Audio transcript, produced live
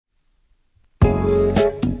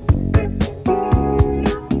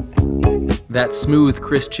That smooth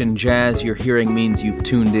Christian jazz you're hearing means you've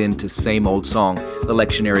tuned in to Same Old Song, the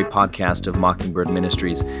lectionary podcast of Mockingbird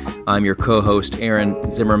Ministries. I'm your co-host,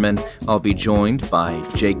 Aaron Zimmerman. I'll be joined by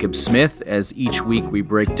Jacob Smith as each week we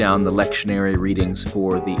break down the lectionary readings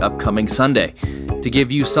for the upcoming Sunday to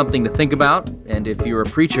give you something to think about, and if you're a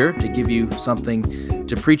preacher, to give you something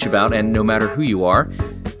to preach about, and no matter who you are,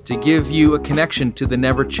 to give you a connection to the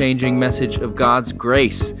never-changing message of God's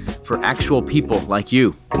grace for actual people like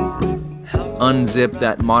you. Unzip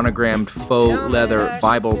that monogrammed faux leather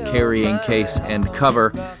Bible-carrying case and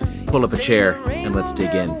cover, pull up a chair, and let's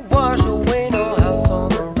dig in.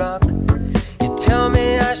 You tell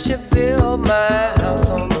me I should build my house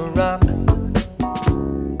on the rock.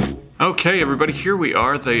 Okay, everybody, here we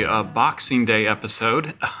are, the Boxing Day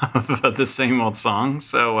episode of the Same Old Song.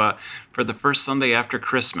 So for the first Sunday after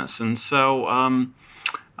Christmas, and so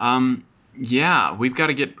yeah, we got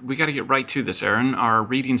to get right to this, Aaron. Our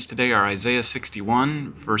readings today are Isaiah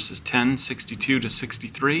 61 verses 10, 62 to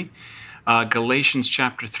 63, Galatians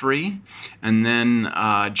chapter 3, and then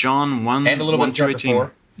John 1, and a little 1 bit of through chapter 18.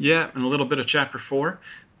 4. Yeah, and a little bit of chapter 4.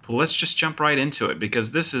 Well, let's just jump right into it,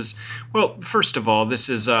 because this is, well, first of all, this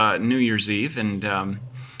is New Year's Eve, and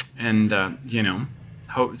you know,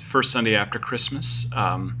 first Sunday after Christmas.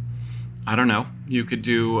 I don't know. You could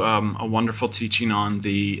do a wonderful teaching on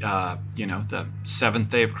the, the 7th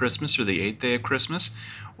day of Christmas or the 8th day of Christmas,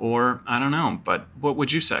 or I don't know. But what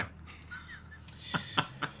would you say?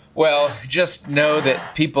 Well, just know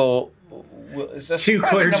that people... Two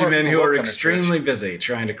clergymen who are extremely busy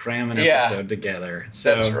trying to cram an episode together.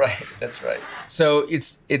 So. That's right. So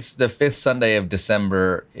it's the 5th Sunday of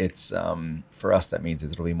December. It's for us, that means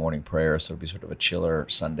it'll be morning prayer, so it'll be sort of a chiller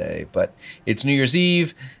Sunday. But it's New Year's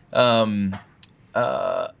Eve,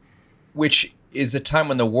 which is a time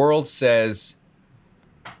when the world says,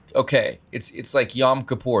 okay, it's like Yom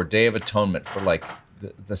Kippur, Day of Atonement for like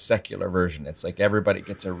the secular version. It's like everybody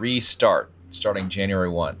gets a restart. Starting January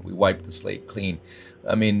 1, we wipe the slate clean.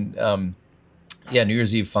 I mean, New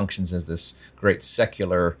Year's Eve functions as this great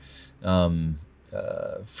secular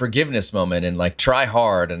forgiveness moment, and like try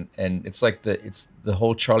hard, and it's like the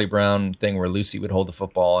whole Charlie Brown thing where Lucy would hold the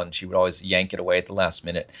football and she would always yank it away at the last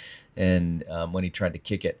minute, and when he tried to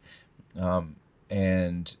kick it,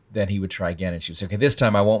 and then he would try again, and she would say, okay, this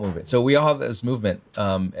time I won't move it. So we all have this movement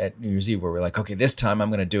at New Year's Eve where we're like, okay, this time I'm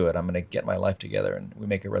going to do it. I'm going to get my life together, and we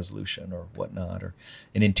make a resolution or whatnot, or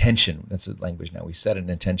an intention. That's the language now. We set an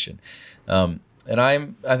intention. And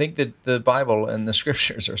I think that the Bible and the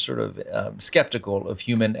scriptures are sort of skeptical of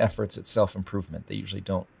human efforts at self-improvement. They usually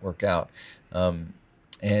don't work out.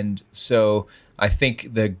 And so I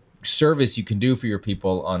think the service you can do for your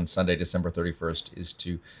people on Sunday, December 31st, is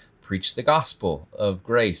to preach the gospel of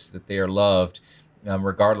grace, that they are loved,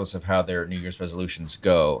 regardless of how their New Year's resolutions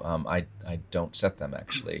go. I don't set them,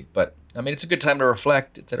 actually. But, I mean, it's a good time to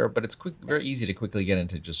reflect, etc. But it's very easy to quickly get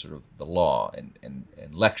into just sort of the law and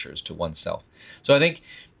lectures to oneself. So I think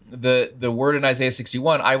the word in Isaiah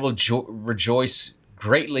 61, I will rejoice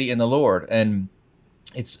greatly in the Lord. And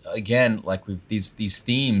it's, again, like these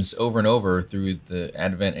themes over and over through the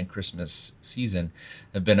Advent and Christmas season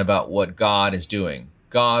have been about what God is doing.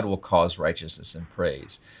 God will cause righteousness and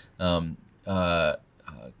praise. God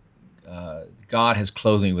has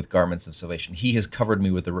clothed me with garments of salvation. He has covered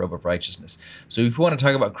me with the robe of righteousness. So if you want to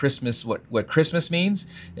talk about Christmas, what Christmas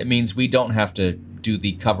means, it means we don't have to do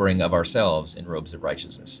the covering of ourselves in robes of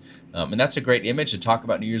righteousness. And that's a great image to talk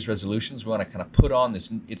about New Year's resolutions. We want to kind of put on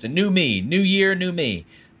this, it's a new me, new year, new me.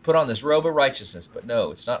 Put on this robe of righteousness, but no,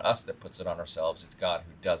 it's not us that puts it on ourselves. It's God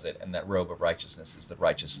who does it, and that robe of righteousness is the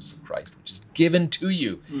righteousness of Christ, which is given to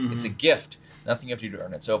you. Mm-hmm. It's a gift. Nothing you have to do to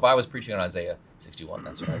earn it. So if I was preaching on Isaiah 61,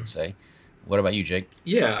 that's what I would say. What about you, Jake?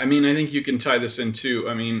 Yeah, I mean, I think you can tie this in too.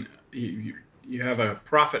 I mean, you have a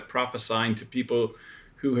prophet prophesying to people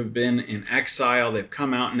who have been in exile. They've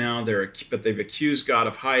come out now, but they've accused God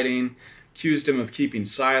of hiding, accused him of keeping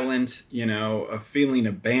silent, of feeling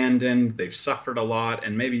abandoned. They've suffered a lot,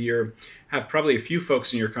 and maybe have probably a few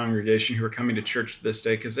folks in your congregation who are coming to church this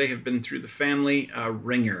day because they have been through the family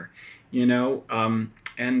ringer,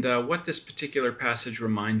 And what this particular passage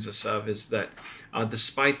reminds us of is that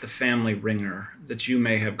despite the family ringer that you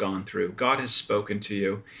may have gone through, God has spoken to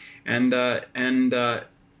you, and that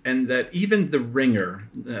even the ringer,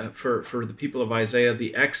 for the people of Isaiah,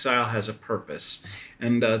 the exile has a purpose,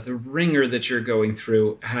 and the ringer that you're going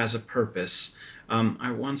through has a purpose.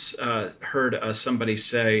 I once heard somebody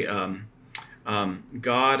say,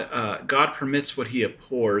 God permits what he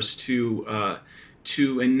abhors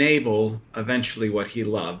to enable eventually what he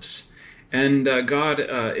loves. And God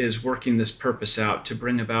is working this purpose out to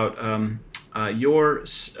bring about your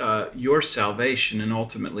salvation and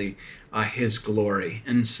ultimately His glory.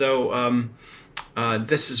 And so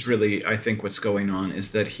this is really, I think, what's going on,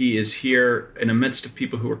 is that He is here in the midst of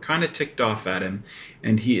people who are kind of ticked off at Him,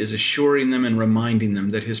 and He is assuring them and reminding them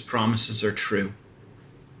that His promises are true.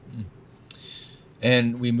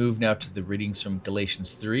 And we move now to the readings from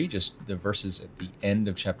Galatians 3, just the verses at the end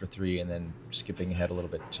of chapter 3, and then skipping ahead a little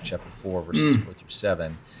bit to chapter 4, verses 4 through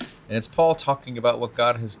 7. And it's Paul talking about what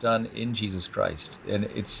God has done in Jesus Christ. And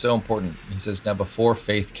it's so important. He says, now before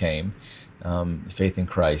faith came, faith in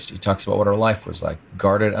Christ, he talks about what our life was like,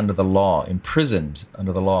 guarded under the law, imprisoned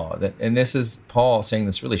under the law. And this is Paul saying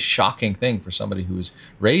this really shocking thing for somebody who was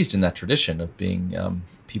raised in that tradition of being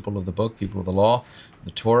people of the book, people of the law,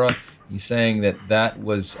 the Torah. He's saying that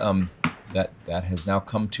was that has now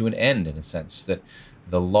come to an end, in a sense, that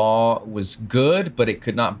the law was good, but it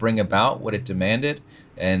could not bring about what it demanded.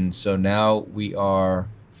 And so now we are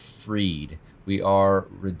freed. We are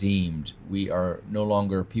redeemed. We are no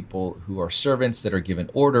longer people who are servants that are given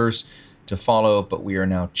orders to follow, but we are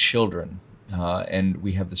now children. And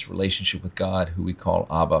we have this relationship with God who we call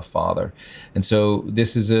Abba, Father. And so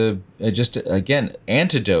this is again,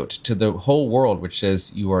 antidote to the whole world, which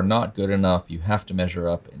says you are not good enough, you have to measure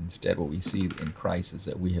up. And instead, what we see in Christ is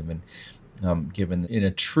that we have been given, in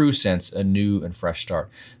a true sense, a new and fresh start.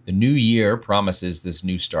 The new year promises this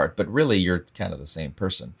new start, but really you're kind of the same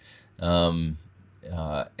person. Something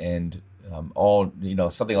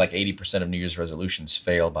like 80% of New Year's resolutions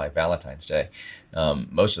fail by Valentine's Day.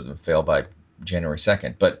 Most of them fail by January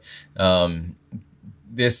 2nd. But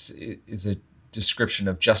this is a description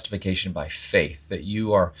of justification by faith, that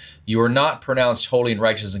you are not pronounced holy and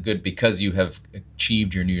righteous and good because you have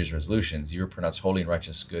achieved your New Year's resolutions. You are pronounced holy and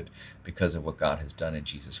righteous and good because of what God has done in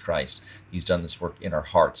Jesus Christ. He's done this work in our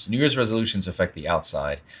hearts. New Year's resolutions affect the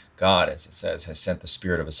outside. God, as it says, has sent the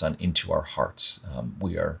Spirit of His Son into our hearts.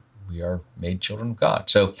 We are made children of God.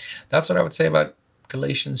 So that's what I would say about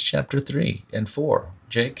Galatians chapter 3 and 4.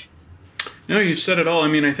 Jake? No, you've said it all. I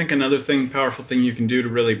mean, I think another powerful thing you can do to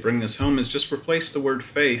really bring this home is just replace the word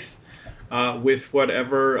faith with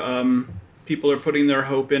whatever people are putting their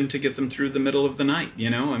hope in to get them through the middle of the night.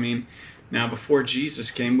 I mean, now before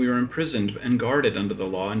Jesus came, we were imprisoned and guarded under the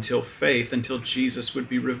law until Jesus would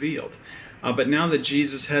be revealed. But now that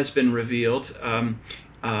Jesus has been revealed,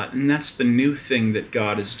 and that's the new thing that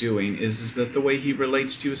God is doing, is that the way He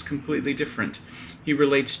relates to you is completely different. He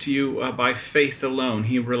relates to you by faith alone.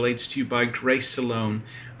 He relates to you by grace alone,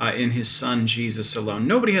 in His Son, Jesus alone.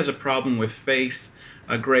 Nobody has a problem with faith,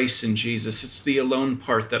 grace in Jesus. It's the alone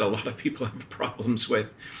part that a lot of people have problems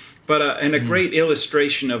with. But and a great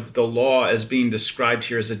illustration of the law as being described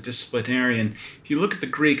here as a disciplinarian. If you look at the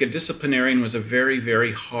Greek, a disciplinarian was a very,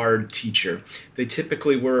 very hard teacher. They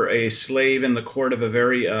typically were a slave in the court of a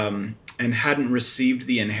very, and hadn't received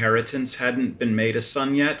the inheritance, hadn't been made a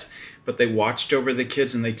son yet, but they watched over the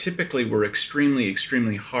kids, and they typically were extremely,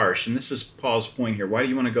 extremely harsh. And this is Paul's point here. Why do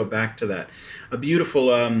you want to go back to that? A beautiful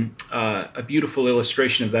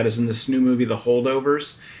illustration of that is in this new movie, The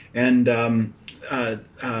Holdovers. And the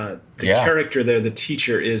character there, the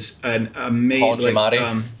teacher, is an amazing. Paul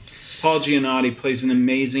Giamatti. Paul Giamatti plays an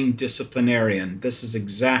amazing disciplinarian. This is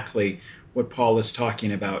exactly what Paul is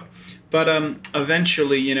talking about. But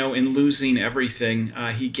eventually, in losing everything,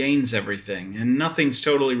 he gains everything. And nothing's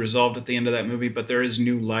totally resolved at the end of that movie, but there is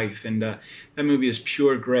new life. And that movie is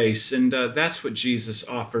pure grace. And that's what Jesus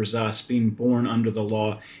offers us, being born under the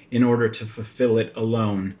law in order to fulfill it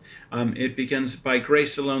alone. It begins by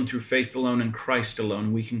grace alone, through faith alone, and Christ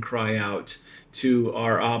alone. We can cry out to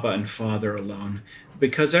our Abba and Father alone,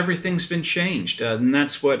 because everything's been changed. And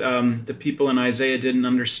that's what the people in Isaiah didn't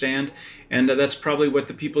understand. And that's probably what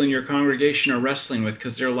the people in your congregation are wrestling with,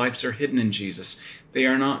 because their lives are hidden in Jesus. They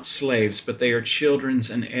are not slaves, but they are children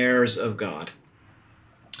and heirs of God.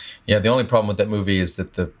 Yeah, the only problem with that movie is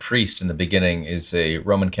that the priest in the beginning is a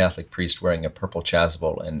Roman Catholic priest wearing a purple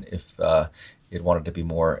chasuble. And if it wanted to be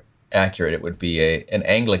more accurate, it would be an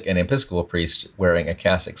Episcopal priest wearing a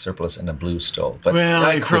cassock surplice and a blue stole. But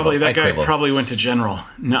that guy probably went to general.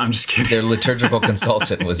 No, I'm just kidding. Their liturgical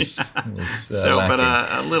consultant was lacking. But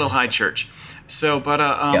a little high church.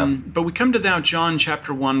 But we come to now John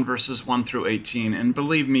chapter 1 verses 1 through 18, and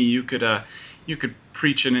believe me, you could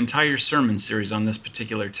preach an entire sermon series on this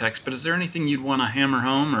particular text. But is there anything you'd want to hammer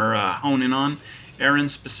home or hone in on, Aaron,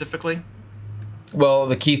 specifically? Well,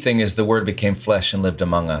 the key thing is the Word became flesh and lived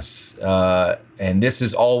among us. And this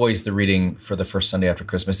is always the reading for the first Sunday after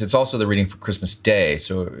Christmas. It's also the reading for Christmas Day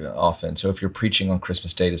so often. So if you're preaching on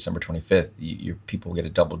Christmas Day, December 25th, your people get a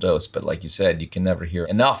double dose. But like you said, you can never hear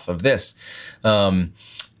enough of this.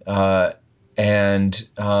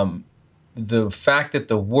 The the fact that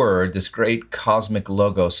the Word, this great cosmic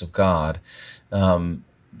logos of God,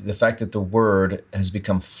 the fact that the Word has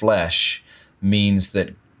become flesh means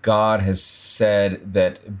that God has said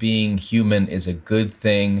that being human is a good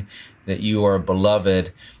thing, that you are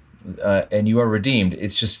beloved, and you are redeemed.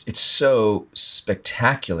 It's so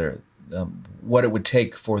spectacular what it would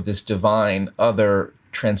take for this divine, other,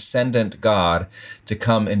 transcendent God to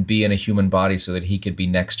come and be in a human body so that he could be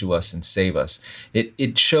next to us and save us.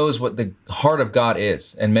 It shows what the heart of God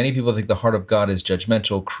is. And many people think the heart of God is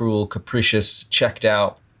judgmental, cruel, capricious, checked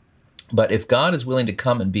out. But if God is willing to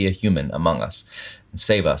come and be a human among us and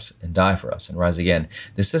save us and die for us and rise again,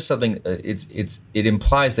 this is something, it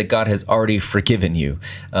implies that God has already forgiven you.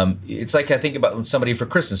 It's like I think about when somebody for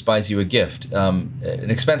Christmas buys you a gift,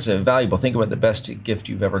 an expensive, valuable, think about the best gift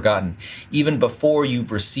you've ever gotten. Even before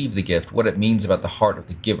you've received the gift, what it means about the heart of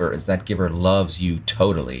the giver is that giver loves you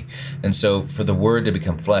totally. And so for the Word to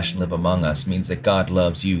become flesh and live among us means that God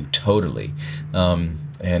loves you totally.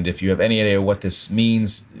 And if you have any idea what this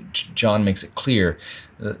means, John makes it clear.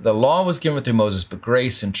 The law was given through Moses, but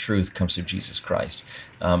grace and truth comes through Jesus Christ.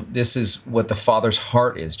 This is what the Father's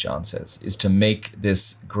heart is, John says, is to make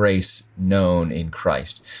this grace known in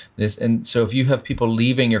Christ. And so if you have people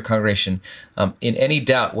leaving your congregation in any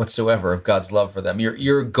doubt whatsoever of God's love for them,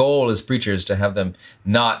 your goal as preachers is to have them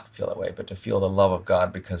not feel that way, but to feel the love of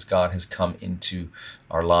God because God has come into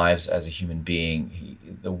our lives as a human being.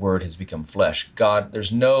 The Word has become flesh. God,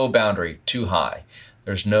 there's no boundary too high.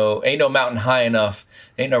 Ain't no mountain high enough,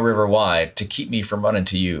 ain't no river wide to keep me from running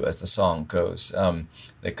to you, as the song goes,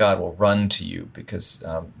 that God will run to you because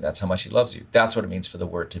that's how much he loves you. That's what it means for the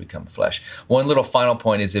Word to become flesh. One little final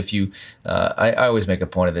point is if you, I always make a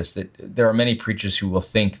point of this, that there are many preachers who will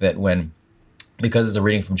think that because it's a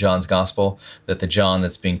reading from John's gospel, that the John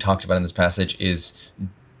that's being talked about in this passage is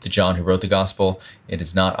the John who wrote the gospel. It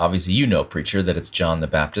is not, obviously, preacher, that it's John the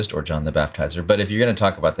Baptist or John the Baptizer. But if you're going to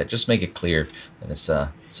talk about that, just make it clear that it's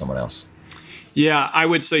someone else. Yeah, I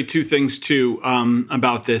would say two things, too,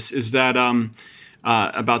 about this, is that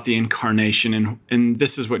about the incarnation. And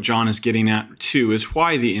this is what John is getting at, too, is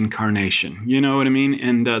why the incarnation. You know what I mean?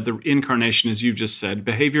 And the incarnation, as you just said,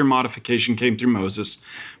 behavior modification came through Moses,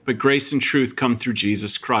 but grace and truth come through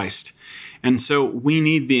Jesus Christ. And so we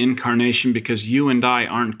need the incarnation because you and I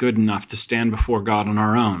aren't good enough to stand before God on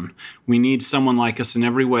our own. We need someone like us in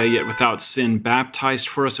every way, yet without sin, baptized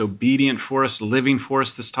for us, obedient for us, living for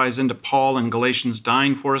us. This ties into Paul in Galatians,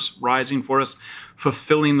 dying for us, rising for us,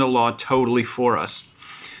 fulfilling the law totally for us.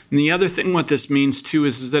 And the other thing what this means too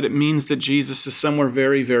is that it means that Jesus is somewhere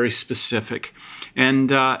very, very specific.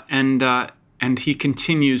 And he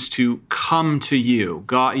continues to come to you.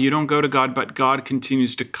 God, you don't go to God, but God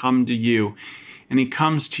continues to come to you. And he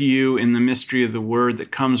comes to you in the mystery of the Word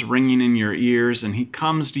that comes ringing in your ears. And he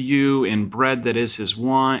comes to you in bread that is his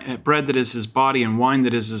body, and wine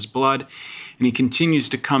that is his blood. And he continues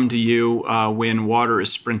to come to you when water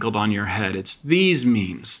is sprinkled on your head. It's these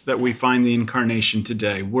means that we find the incarnation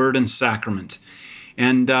today, Word and sacrament.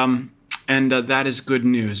 And that is good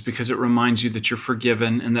news because it reminds you that you're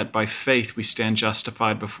forgiven and that by faith we stand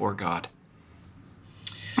justified before God.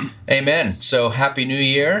 Amen. So Happy New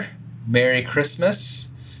Year. Merry Christmas,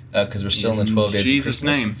 because we're still in the 12 days Jesus' of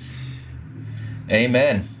Christmas. name.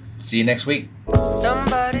 Amen. See you next week.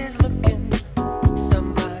 Somebody's looking,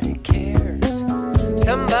 somebody cares,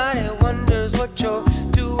 somebody wonders what you're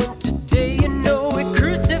doing today. You know we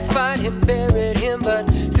crucified him, buried him, but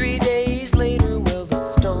 3 days later, well, the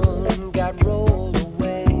stone got rolled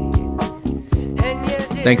away. And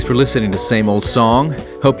yes, Thanks for listening to Same Old Song.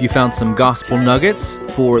 Hope you found some gospel nuggets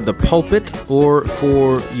for the pulpit or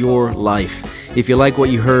for your life. If you like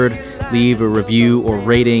what you heard, leave a review or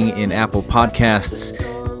rating in Apple Podcasts.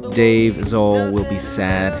 Dave Zoll will be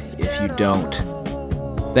sad if you don't.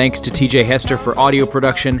 Thanks to TJ Hester for audio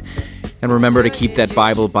production. And remember to keep that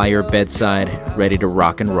Bible by your bedside, ready to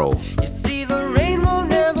rock and roll.